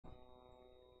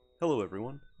Hello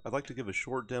everyone. I'd like to give a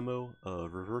short demo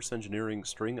of reverse engineering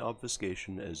string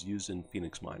obfuscation as used in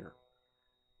PhoenixMiner.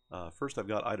 First I've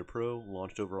got IDA Pro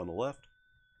launched over on the left,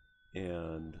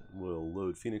 and we'll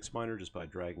load PhoenixMiner just by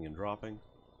dragging and dropping.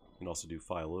 You can also do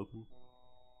file open.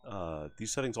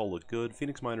 These settings all look good.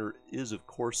 PhoenixMiner is of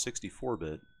course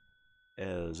 64-bit,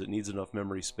 as it needs enough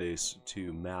memory space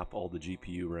to map all the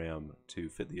GPU RAM to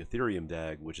fit the Ethereum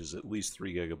DAG, which is at least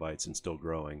 3 GB and still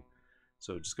growing.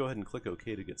 So just go ahead and click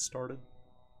OK to get started.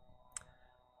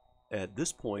 At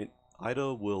this point,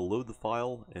 IDA will load the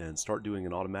file and start doing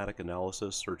an automatic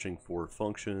analysis, searching for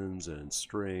functions and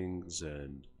strings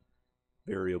and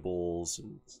variables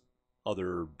and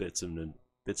other bits and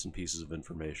pieces of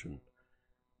information.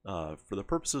 For the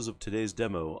purposes of today's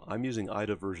demo, I'm using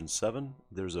IDA version 7.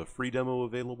 There's a free demo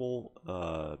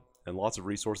available and lots of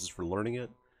resources for learning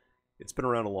it. It's been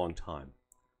around a long time.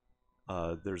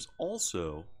 There's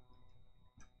also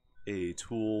a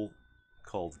tool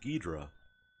called Ghidra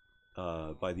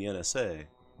by the NSA,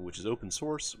 which is open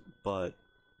source, but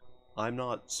I'm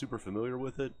not super familiar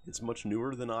with it. It's much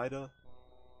newer than IDA.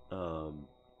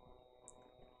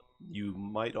 You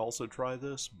might also try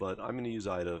this, but I'm going to use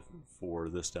IDA for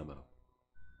this demo.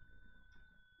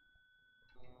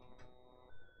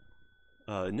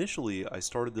 Initially, I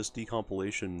started this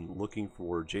decompilation looking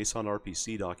for JSON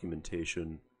RPC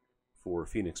documentation for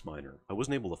PhoenixMiner. I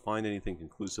wasn't able to find anything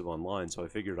conclusive online, so I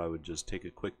figured I would just take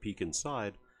a quick peek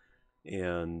inside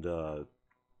and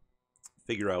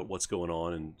figure out what's going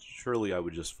on, and surely I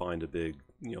would just find a big,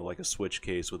 like a switch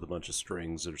case with a bunch of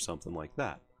strings or something like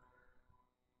that.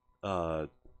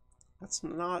 That's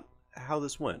not how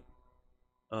this went.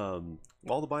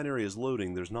 While the binary is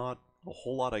loading, there's not a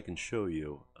whole lot I can show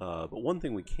you, but one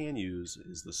thing we can use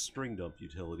is the string dump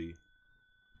utility.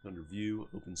 Under View,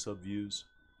 Open Subviews,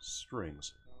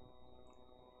 Strings.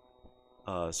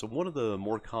 So one of the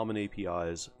more common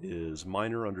APIs is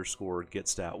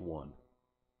miner_getstat1.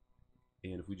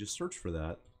 And if we just search for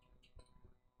that,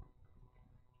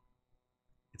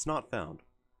 it's not found.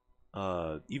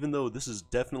 Even though this is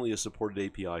definitely a supported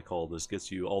API call, this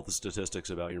gets you all the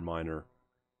statistics about your miner.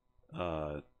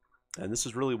 And this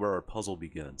is really where our puzzle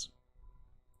begins.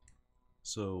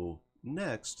 So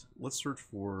next, let's search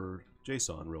for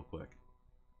JSON real quick.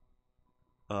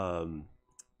 And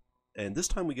this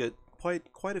time we get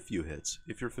quite a few hits.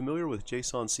 If you're familiar with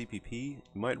JSON CPP,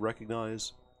 you might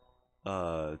recognize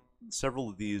several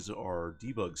of these are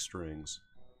debug strings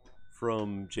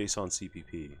from JSON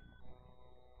CPP.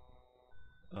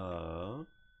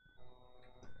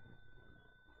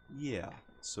 Yeah,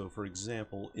 so for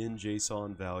example, in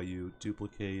JSON value,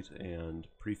 duplicate and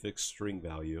prefix string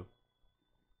value.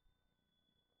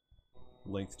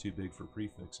 Length too big for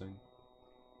prefixing.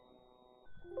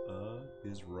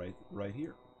 Is right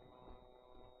here.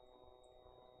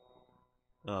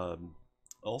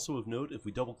 Also of note, if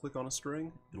we double click on a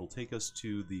string, it'll take us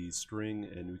to the string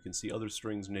and we can see other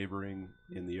strings neighboring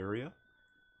in the area.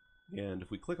 And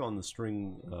if we click on the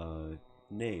string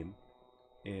name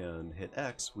and hit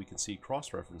X, we can see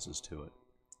cross references to it.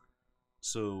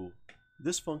 So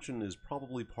this function is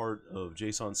probably part of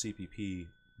JSON CPP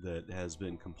that has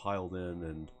been compiled in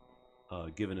and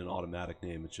given an automatic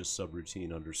name. It's just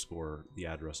subroutine underscore the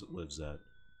address it lives at.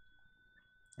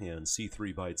 And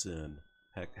C3 bytes in,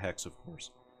 hex of course.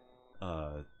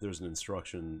 There's an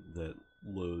instruction that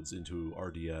loads into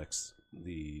RDX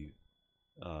the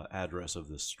address of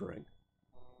this string.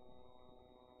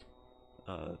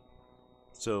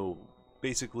 So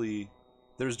basically,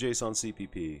 there's JSON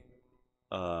CPP.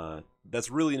 That's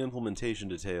really an implementation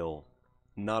detail,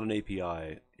 not an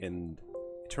API, and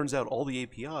it turns out all the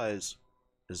APIs,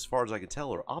 as far as I can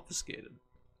tell, are obfuscated.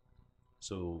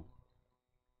 So,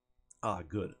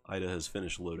 good. IDA has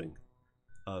finished loading.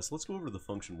 So let's go over to the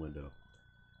function window.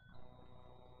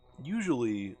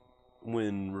 Usually,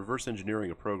 when reverse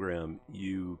engineering a program,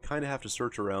 you kind of have to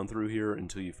search around through here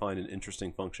until you find an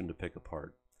interesting function to pick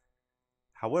apart.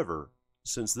 However,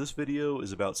 since this video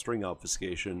is about string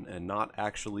obfuscation and not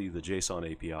actually the JSON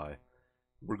API,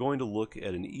 we're going to look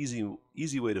at an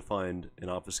easy way to find an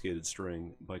obfuscated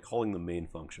string by calling the main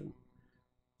function.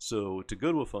 So to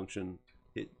go to a function,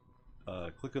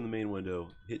 click on the main window,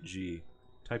 hit G,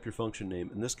 type your function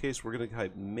name. In this case, we're going to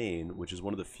type main, which is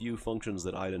one of the few functions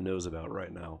that IDA knows about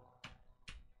right now.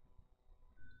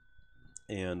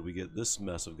 And we get this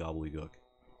mess of gobbledygook.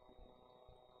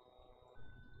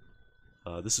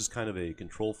 This is kind of a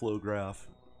control flow graph,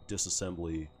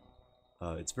 disassembly.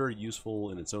 It's very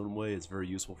useful in its own way. It's very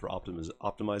useful for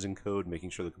optimizing code, making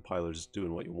sure the compiler is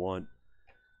doing what you want.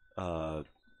 But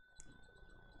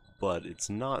it's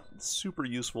not super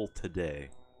useful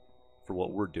today. for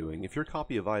what we're doing. If your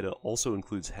copy of IDA also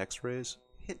includes hex arrays,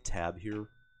 hit tab here,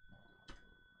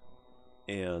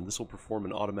 and this will perform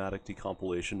an automatic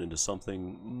decompilation into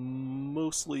something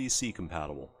mostly C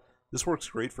compatible. This works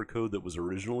great for code that was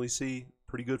originally C,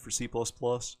 pretty good for C++,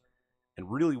 and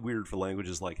really weird for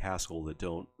languages like Haskell that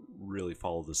don't really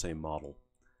follow the same model.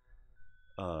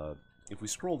 If we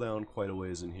scroll down quite a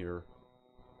ways in here,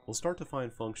 we'll start to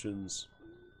find functions,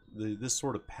 this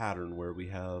sort of pattern where we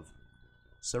have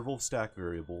several stack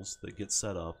variables that get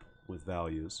set up with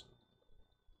values,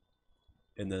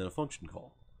 and then a function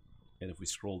call. And if we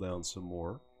scroll down some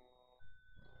more,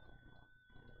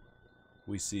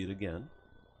 we see it again.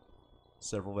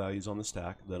 Several values on the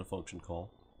stack, then a function call,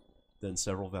 then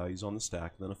several values on the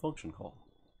stack, then a function call.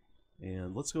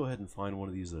 And let's go ahead and find one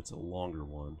of these that's a longer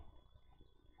one.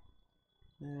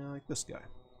 Yeah, like this guy.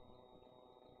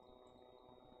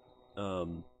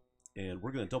 And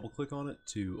we're going to double click on it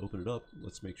to open it up.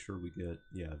 Let's make sure we get,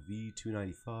 yeah,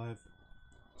 V295.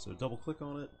 So double click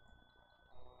on it,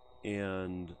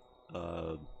 and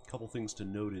a couple things to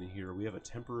note in here. We have a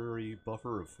temporary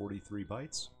buffer of 43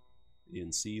 bytes.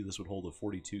 In C, this would hold a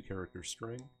 42 character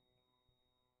string.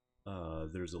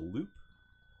 There's a loop,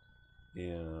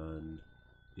 and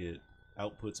it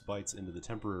outputs bytes into the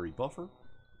temporary buffer.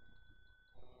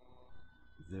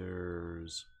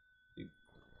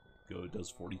 It does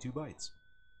 42 bytes.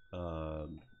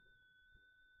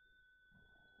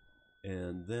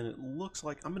 And then it looks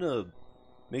like, I'm going to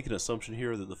make an assumption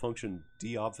here that the function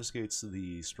deobfuscates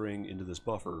the string into this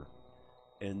buffer,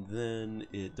 and then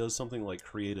it does something like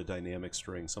create a dynamic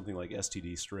string, something like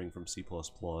std string from C++,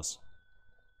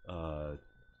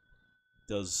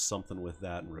 does something with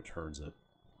that and returns it.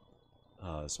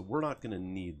 So we're not going to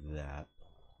need that.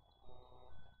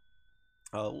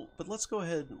 But let's go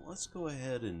ahead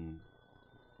and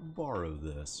borrow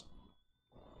this.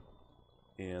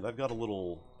 And I've got a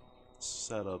little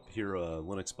setup here, a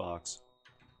Linux box,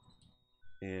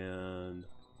 and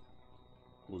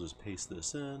we'll just paste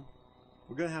this in.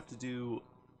 We're going to have to do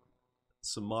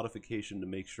some modification to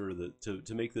make sure that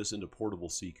to make this into portable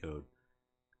C code.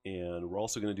 And we're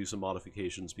also going to do some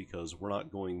modifications because we're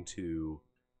not going to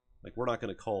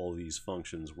call these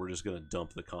functions. We're just going to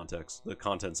dump the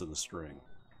contents of the string.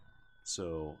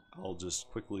 So I'll just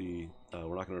quickly,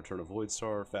 we're not going to return a void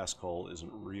star. Fast call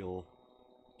isn't real.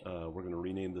 We're going to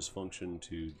rename this function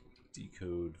to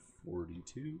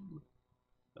decode42.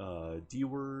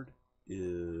 dword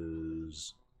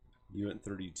is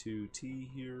uint32t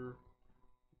here.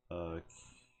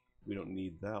 We don't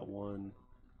need that one.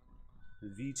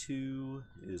 v2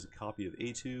 is a copy of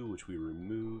a2, which we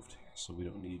removed, so we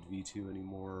don't need v2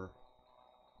 anymore.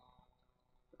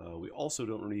 We also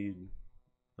don't need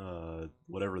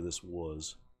whatever this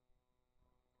was.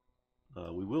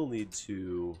 We will need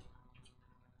to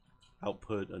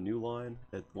output a new line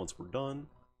once we're done,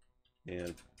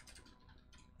 and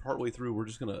partway through we're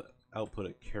just going to output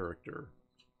a character,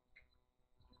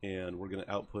 and we're going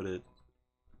to output it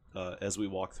as we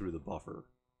walk through the buffer.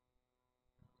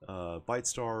 Byte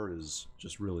star is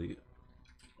just really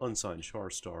unsigned char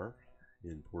star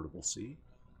in portable C.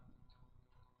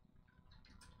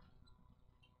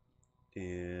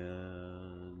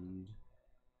 And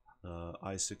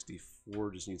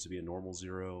I64 just needs to be a normal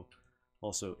 0.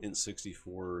 Also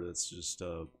int64, that's just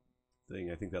a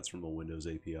thing, I think that's from a Windows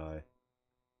API.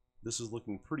 This is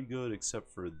looking pretty good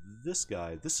except for this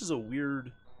guy. This is a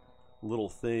weird little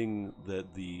thing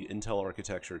that the Intel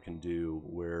architecture can do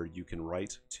where you can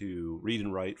read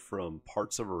and write from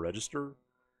parts of a register.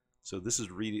 So this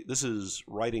is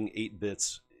writing 8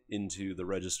 bits into the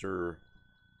register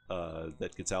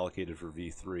that gets allocated for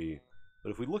V3.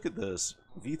 But if we look at this,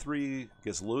 V3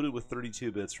 gets loaded with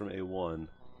 32 bits from A1,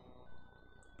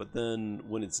 but then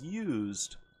when it's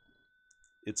used,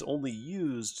 it's only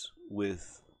used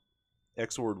with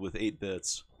XORed with 8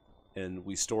 bits, and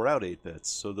we store out 8 bits.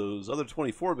 So those other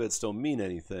 24 bits don't mean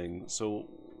anything. So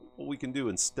what we can do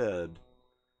instead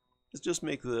is just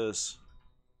make this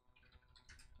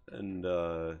and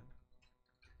an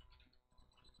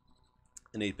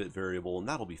 8-bit variable, and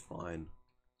that'll be fine.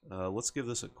 Let's give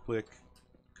this a quick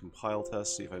compile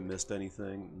test, see if I missed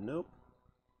anything. Nope.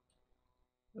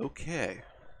 Okay.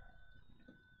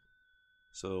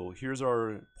 So here's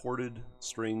our ported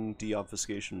string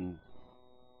deobfuscation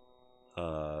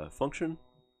function.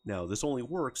 Now this only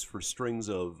works for strings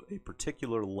of a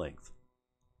particular length,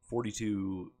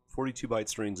 42 byte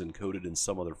strings encoded in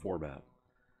some other format.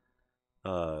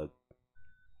 So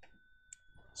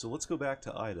let's go back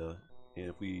to IDA, and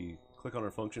if we click on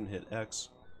our function, hit X,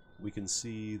 we can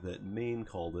see that main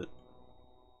called it.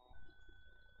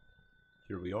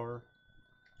 Here we are.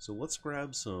 So let's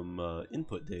grab some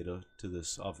input data to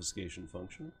this obfuscation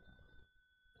function.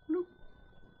 Bloop.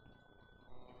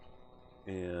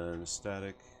 And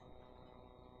static.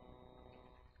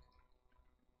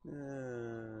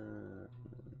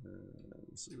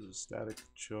 This is a static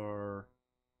char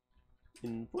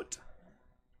input.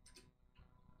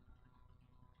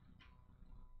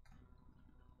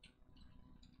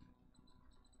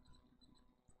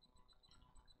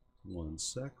 One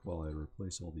sec while I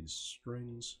replace all these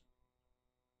strings.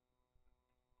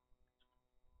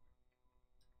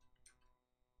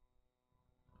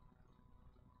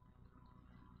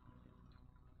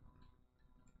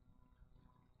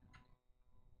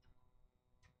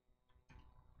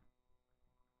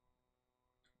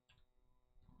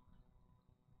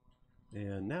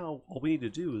 And now all we need to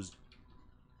do is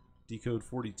decode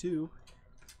 42,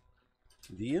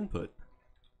 the input.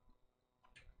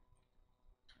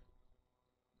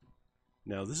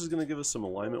 Now this is going to give us some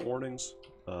alignment warnings,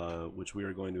 which we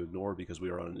are going to ignore because we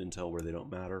are on an Intel where they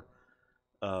don't matter.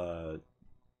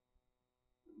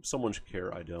 Someone should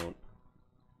care, I don't.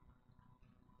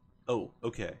 Oh,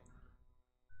 okay.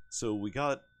 So we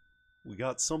got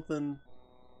something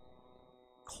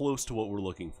close to what we're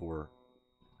looking for.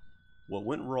 What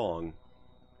went wrong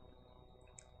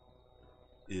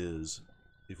is,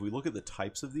 if we look at the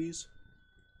types of these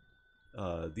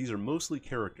are mostly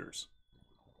characters,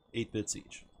 8 bits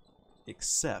each,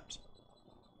 except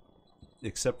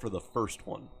for the first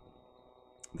one.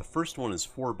 The first one is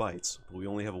 4 bytes, but we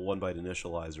only have a 1 byte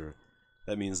initializer.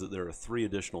 That means that there are 3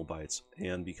 additional bytes,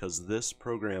 and because this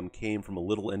program came from a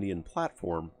little endian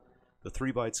platform, the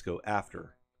 3 bytes go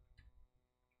after.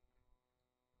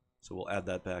 So we'll add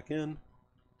that back in.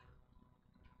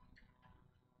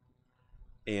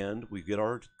 And we get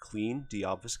our clean,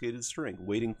 deobfuscated string,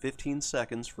 waiting 15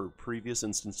 seconds for previous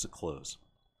instance to close.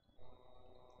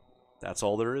 That's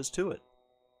all there is to it.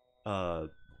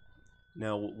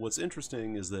 Now, what's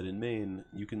interesting is that in main,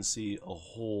 you can see a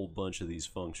whole bunch of these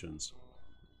functions.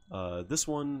 This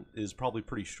one is probably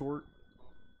pretty short.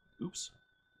 Oops.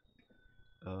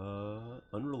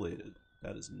 Unrelated.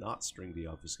 That is not string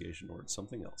deobfuscation, or it's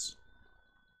something else.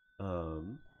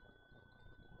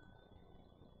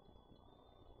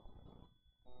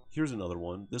 Here's another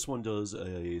one. This one does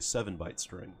a 7-byte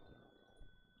string.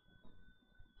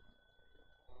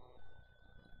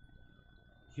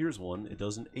 Here's one. It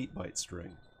does an 8-byte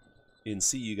string. In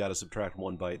C, you got to subtract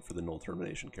 1 byte for the null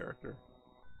termination character.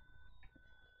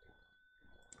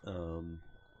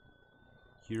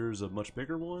 Here's a much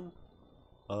bigger one.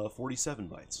 47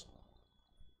 bytes.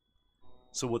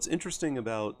 So what's interesting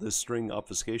about this string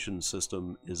obfuscation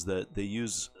system is that they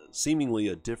use seemingly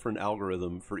a different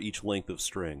algorithm for each length of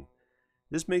string.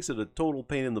 This makes it a total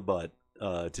pain in the butt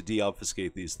to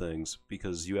deobfuscate these things,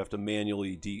 because you have to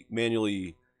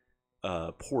manually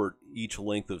port each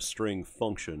length of string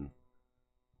function.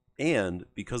 And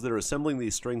because they're assembling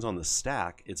these strings on the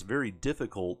stack, it's very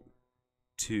difficult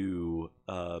to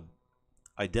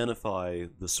identify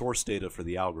the source data for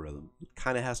the algorithm. It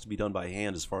kind of has to be done by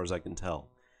hand as far as I can tell.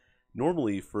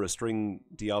 Normally for a string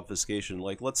deobfuscation,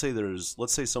 like let's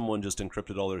say someone just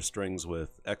encrypted all their strings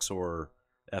with XOR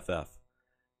FF.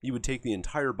 You would take the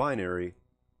entire binary,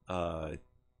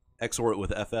 XOR it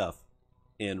with FF,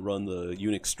 and run the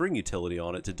Unix string utility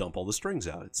on it to dump all the strings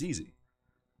out. It's easy.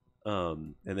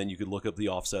 And then you could look up the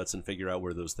offsets and figure out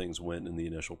where those things went in the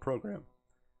initial program.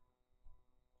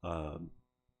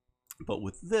 But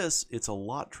with this, it's a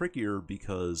lot trickier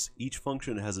because each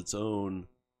function has its own,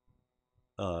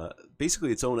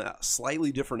 basically its own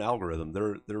slightly different algorithm.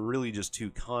 They're really just 2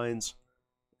 kinds,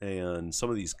 and some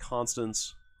of these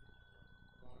constants,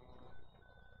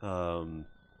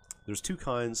 there's 2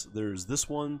 kinds. There's this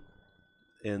one,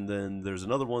 and then there's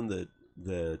another one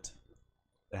that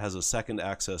has a second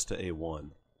access to A1.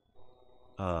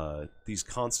 These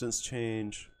constants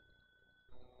change.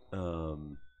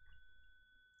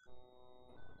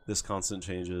 This constant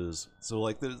changes. So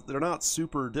like they're not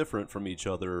super different from each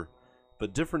other,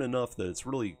 but different enough that it's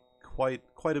really quite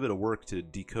a bit of work to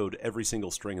decode every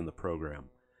single string in the program.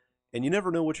 And you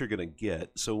never know what you're going to get.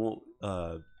 So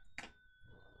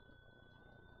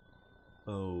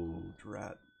oh,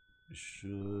 drat. I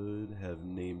should have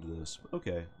named this.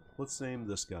 Okay, let's name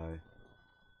this guy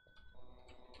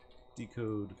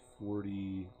decode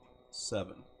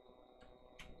 47.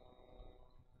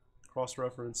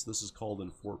 Cross-reference, this is called in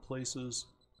 4 places.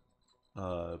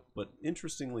 But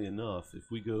interestingly enough, if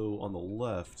we go on the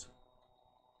left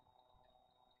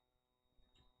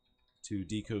to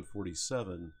decode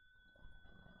 47,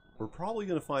 we're probably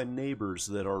going to find neighbors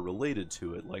that are related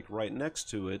to it. Like right next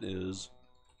to it is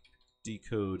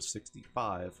decode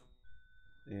 65.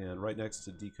 and right next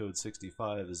to decode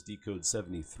 65 is decode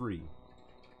 73.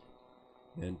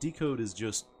 And decode is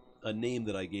just a name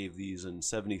that I gave these, and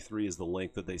 73 is the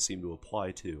length that they seem to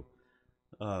apply to.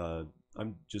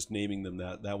 I'm just naming them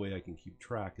that way I can keep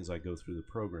track as I go through the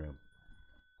program.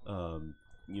 You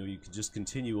know, you can just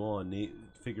continue on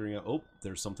figuring out, oh,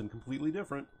 there's something completely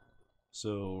different.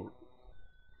 So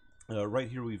right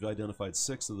here we've identified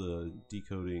 6 of the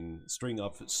decoding string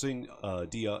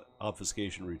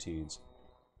deobfuscation routines.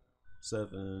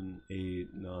 7, 8,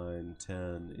 9, 10,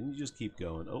 and you just keep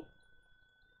going. Oh,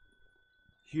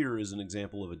 here is an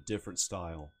example of a different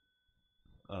style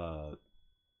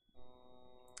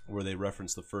where they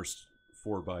reference the first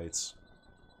 4 bytes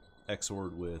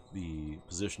XORed with the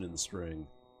position in the string,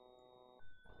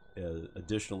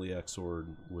 additionally XORed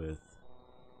with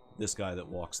this guy that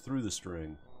walks through the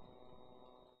string.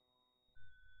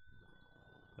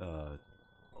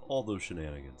 All those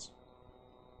shenanigans.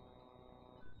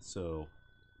 So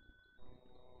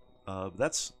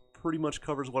that's pretty much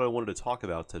covers what I wanted to talk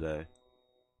about today.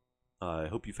 I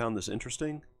hope you found this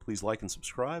interesting. Please like and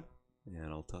subscribe,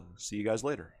 and I'll see you guys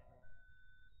later.